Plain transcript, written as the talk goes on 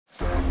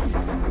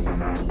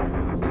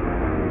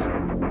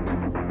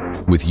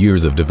With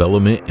years of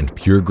development and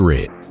pure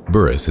grit,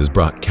 Burris has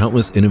brought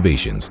countless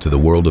innovations to the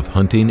world of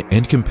hunting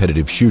and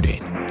competitive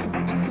shooting.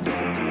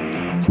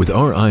 With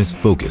our eyes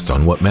focused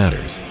on what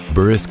matters,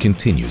 Burris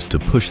continues to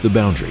push the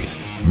boundaries,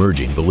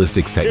 merging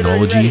ballistics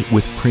technology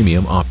with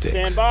premium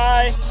optics. Stand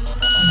by.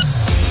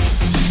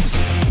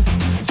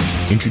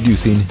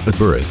 Introducing the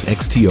Burris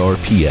XTR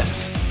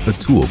PS, a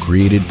tool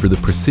created for the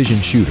precision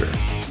shooter,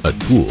 a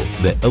tool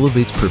that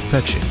elevates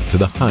perfection to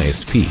the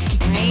highest peak.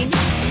 Range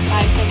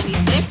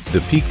 576. The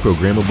PĒK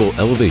Programmable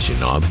Elevation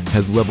Knob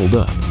has leveled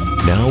up,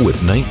 now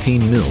with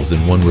 19 mils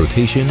in one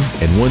rotation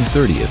and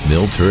 1/30th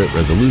mil turret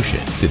resolution.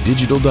 The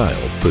digital dial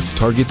puts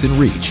targets in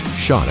reach,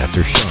 shot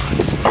after shot.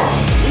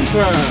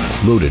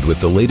 Loaded with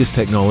the latest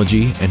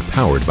technology and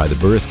powered by the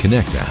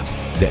BurrisConnect app,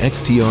 the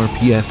XTR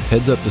PS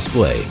heads-up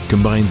display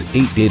combines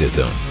 8 data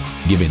zones,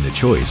 giving the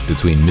choice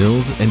between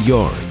mils and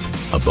yards,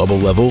 a bubble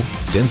level,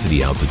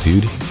 density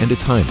altitude, and a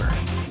timer.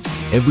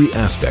 Every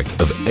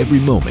aspect of every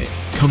moment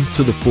comes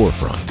to the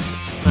forefront,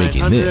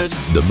 making this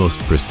the most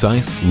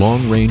precise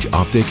long-range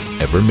optic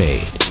ever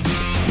made.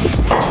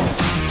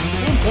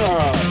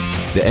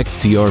 The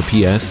XTR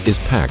PS is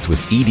packed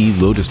with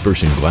ED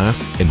low-dispersion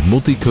glass and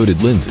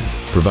multi-coated lenses,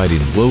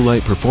 providing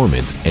low-light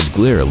performance and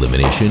glare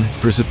elimination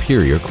for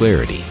superior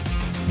clarity.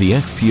 The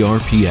XTR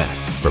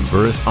PS from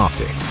Burris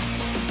Optics.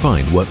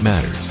 Find what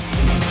matters.